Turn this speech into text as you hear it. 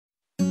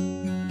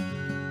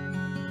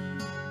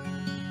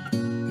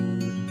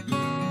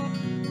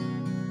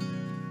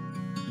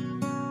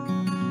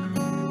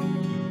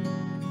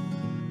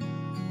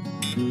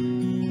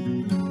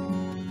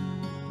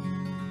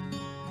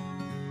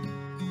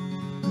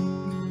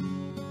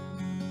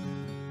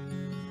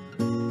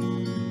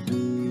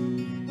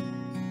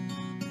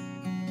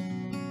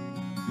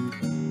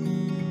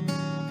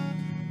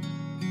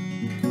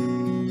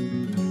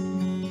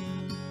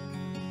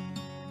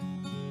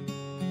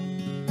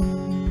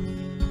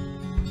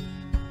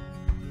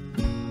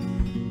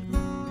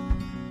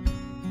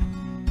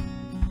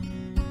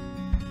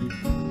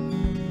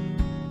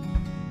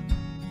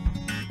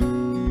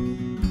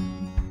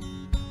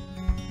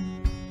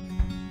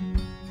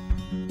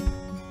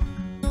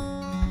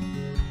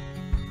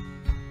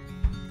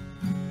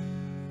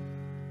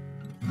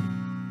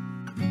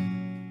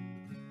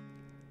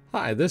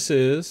Hi, this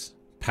is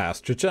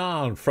Pastor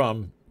John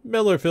from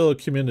Millerville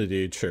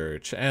Community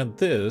Church, and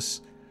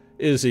this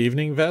is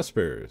Evening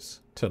Vespers.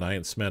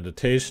 Tonight's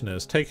meditation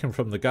is taken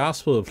from the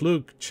Gospel of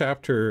Luke,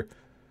 chapter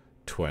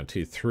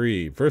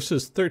 23,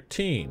 verses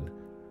 13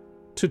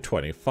 to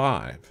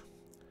 25.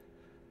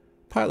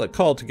 Pilate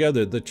called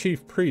together the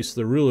chief priests,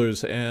 the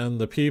rulers, and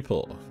the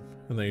people,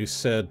 and they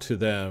said to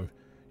them,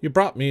 "You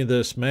brought me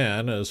this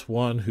man as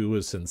one who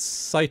was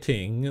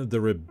inciting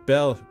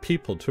the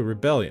people to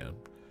rebellion.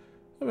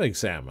 I've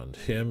examined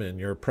him in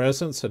your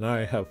presence, and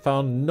I have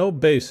found no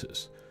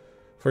basis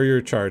for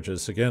your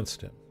charges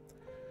against him.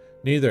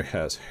 Neither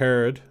has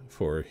Herod,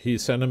 for he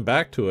sent him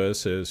back to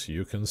us, as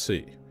you can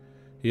see.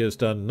 He has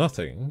done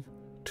nothing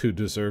to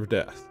deserve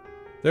death.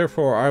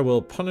 Therefore I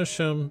will punish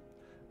him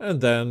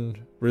and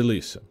then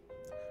release him."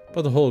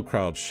 But the whole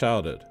crowd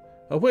shouted,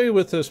 "Away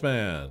with this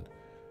man!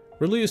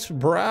 Release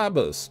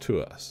Barabbas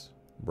to us."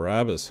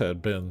 Barabbas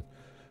had been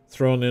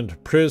thrown into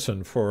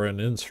prison for an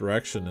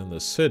insurrection in the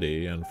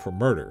city and for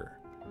murder.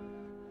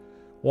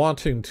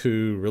 Wanting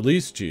to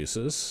release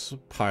Jesus,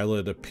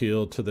 Pilate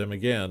appealed to them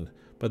again,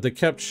 but they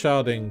kept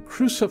shouting,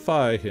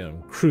 "Crucify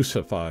him!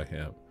 Crucify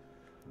him!"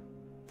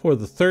 For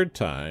the third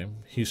time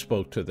he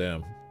spoke to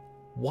them.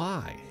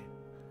 "Why?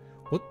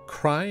 What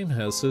crime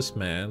has this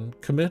man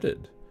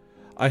committed?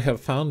 I have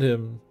found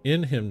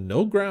in him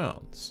no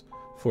grounds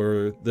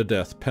for the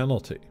death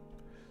penalty.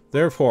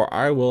 Therefore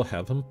I will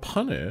have him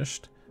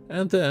punished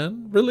and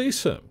then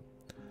release him."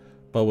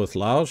 But with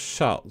loud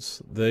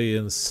shouts they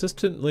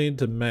insistently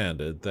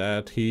demanded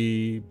that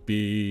he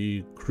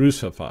be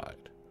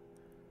crucified,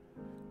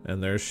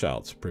 and their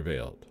shouts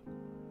prevailed.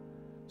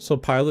 So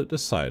Pilate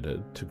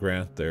decided to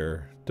grant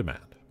their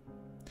demand.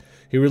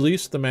 He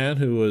released the man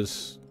who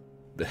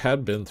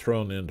had been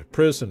thrown into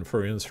prison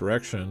for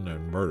insurrection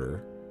and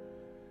murder,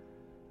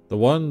 the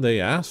one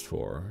they asked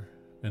for,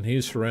 and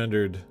he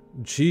surrendered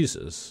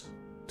Jesus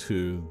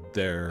to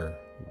their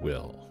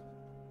will.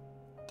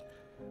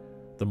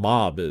 The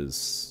mob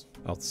is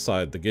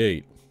outside the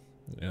gate,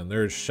 and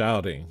they're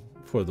shouting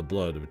for the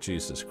blood of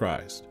Jesus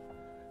Christ.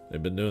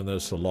 They've been doing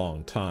this a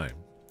long time.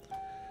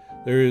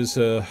 There is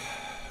a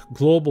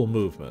global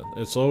movement.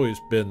 It's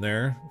always been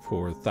there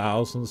for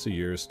thousands of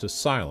years to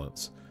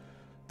silence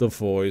the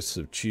voice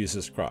of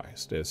Jesus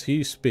Christ as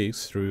he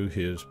speaks through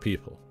his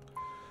people.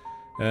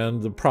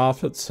 And the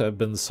prophets have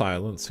been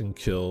silenced and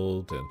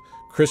killed, and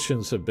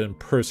Christians have been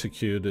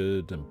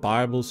persecuted, and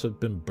Bibles have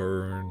been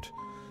burned.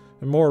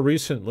 And more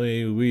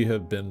recently, we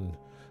have been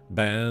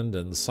banned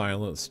and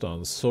silenced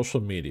on social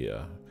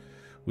media.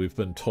 We've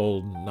been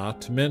told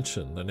not to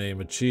mention the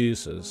name of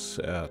Jesus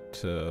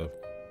at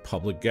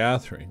public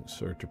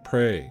gatherings, or to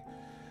pray,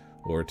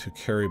 or to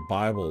carry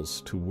Bibles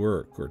to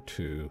work or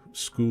to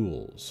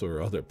schools or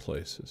other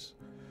places.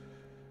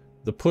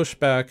 The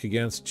pushback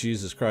against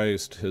Jesus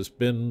Christ has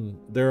been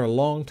there a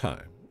long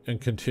time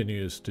and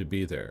continues to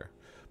be there.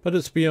 But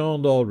it's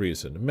beyond all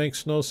reason. It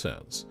makes no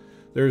sense.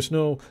 There's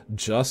no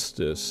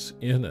justice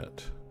in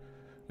it.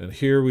 And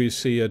here we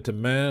see a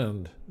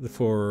demand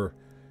for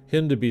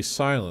him to be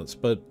silenced,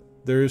 but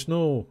there is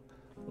no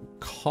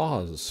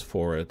cause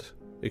for it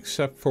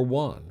except for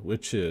one,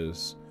 which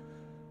is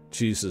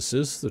Jesus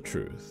is the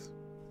truth,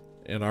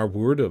 and our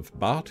word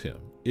about him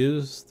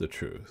is the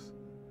truth.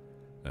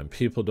 And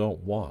people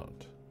don't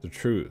want the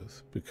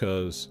truth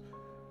because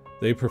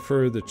they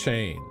prefer the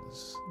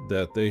chains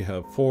that they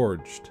have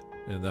forged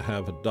and that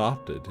have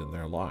adopted in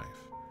their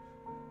life.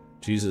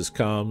 Jesus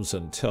comes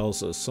and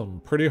tells us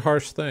some pretty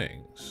harsh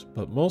things,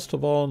 but most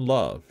of all in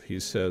love, he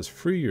says,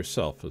 free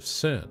yourself of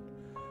sin,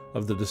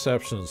 of the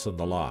deceptions and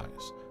the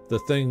lies, the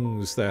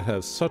things that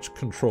have such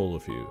control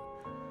of you,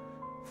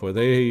 for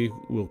they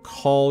will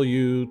call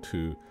you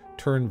to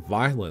turn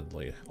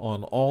violently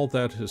on all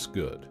that is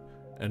good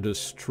and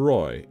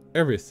destroy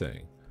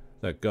everything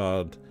that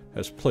God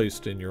has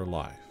placed in your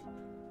life.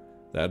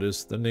 That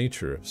is the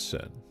nature of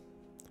sin.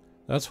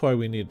 That's why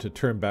we need to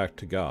turn back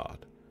to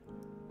God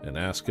and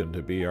ask him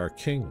to be our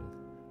King,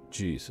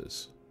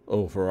 Jesus,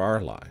 over our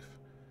life,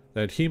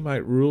 that he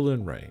might rule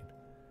and reign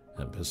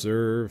and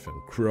preserve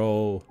and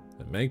grow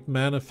and make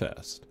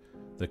manifest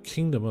the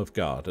kingdom of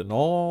God and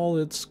all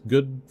its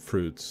good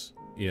fruits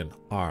in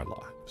our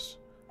lives.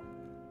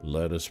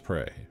 Let us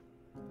pray.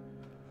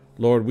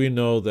 Lord, we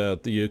know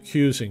that the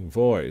accusing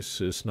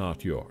voice is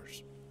not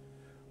yours.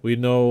 We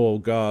know, O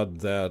God,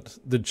 that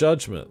the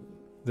judgment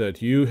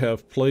that you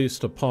have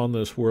placed upon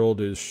this world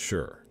is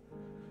sure.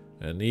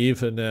 And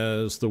even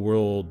as the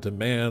world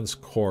demands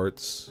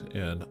courts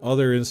and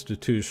other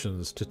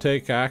institutions to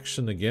take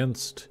action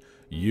against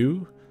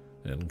you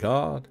and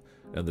God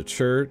and the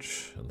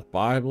church and the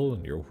Bible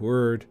and your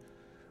word,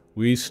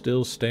 we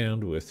still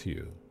stand with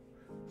you.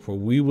 For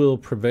we will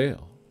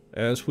prevail,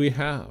 as we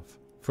have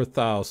for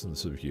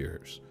thousands of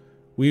years.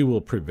 We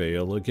will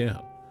prevail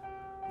again.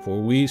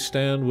 For we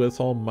stand with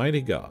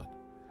Almighty God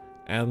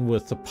and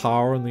with the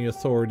power and the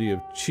authority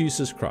of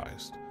Jesus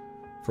Christ,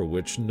 for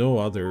which no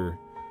other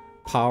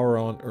power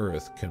on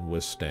earth can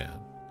withstand.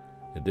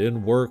 It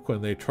didn't work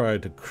when they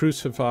tried to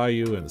crucify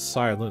you and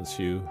silence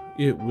you.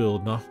 It will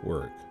not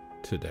work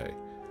today.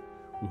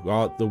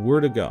 God, the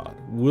Word of God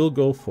will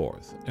go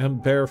forth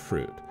and bear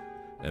fruit,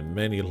 and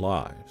many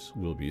lives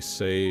will be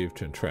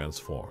saved and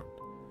transformed.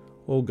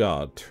 O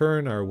God,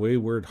 turn our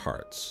wayward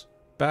hearts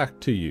back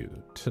to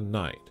you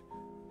tonight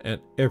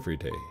and every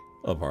day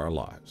of our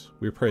lives.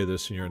 We pray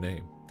this in your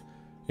name.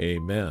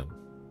 Amen.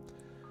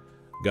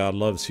 God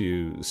loves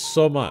you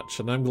so much,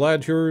 and I'm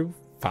glad you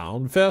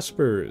found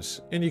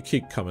Vespers and you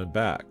keep coming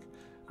back,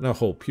 and I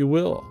hope you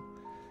will.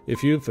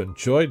 If you've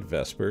enjoyed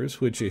Vespers,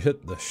 would you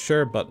hit the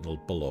share button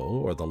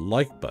below, or the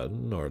like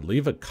button, or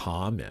leave a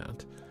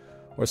comment,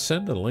 or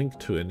send a link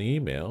to an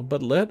email,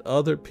 but let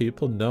other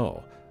people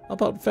know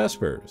about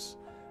Vespers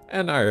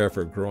and our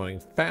ever-growing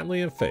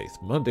family of faith,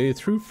 Monday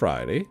through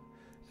Friday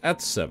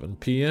at 7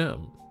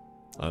 p.m.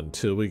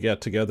 Until we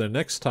get together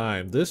next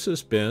time, this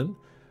has been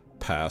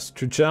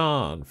Pastor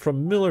John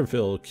from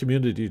Millerville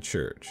Community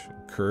Church,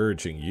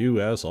 encouraging you,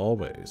 as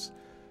always,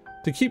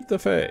 to keep the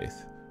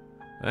faith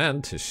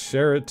and to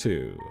share it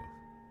too.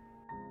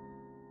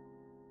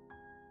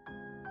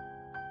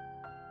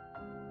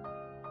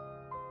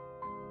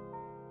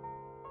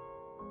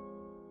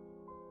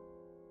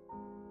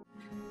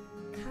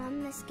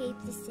 Come escape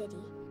the city.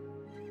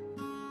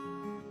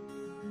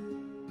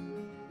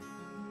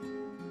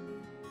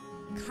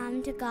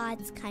 Come to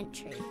God's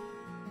country.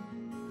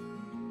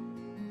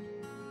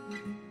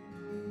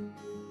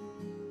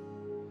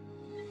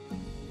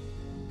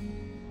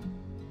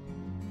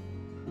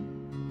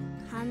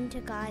 Come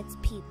to God's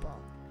people.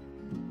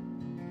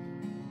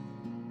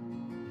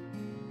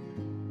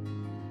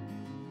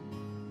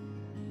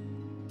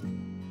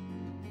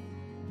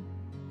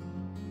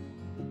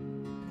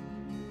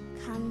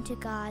 Come to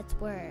God's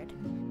Word.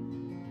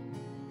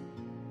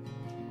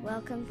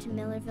 Welcome to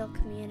Millerville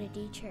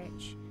Community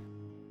Church.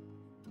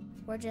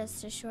 We're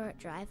just a short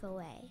drive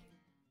away.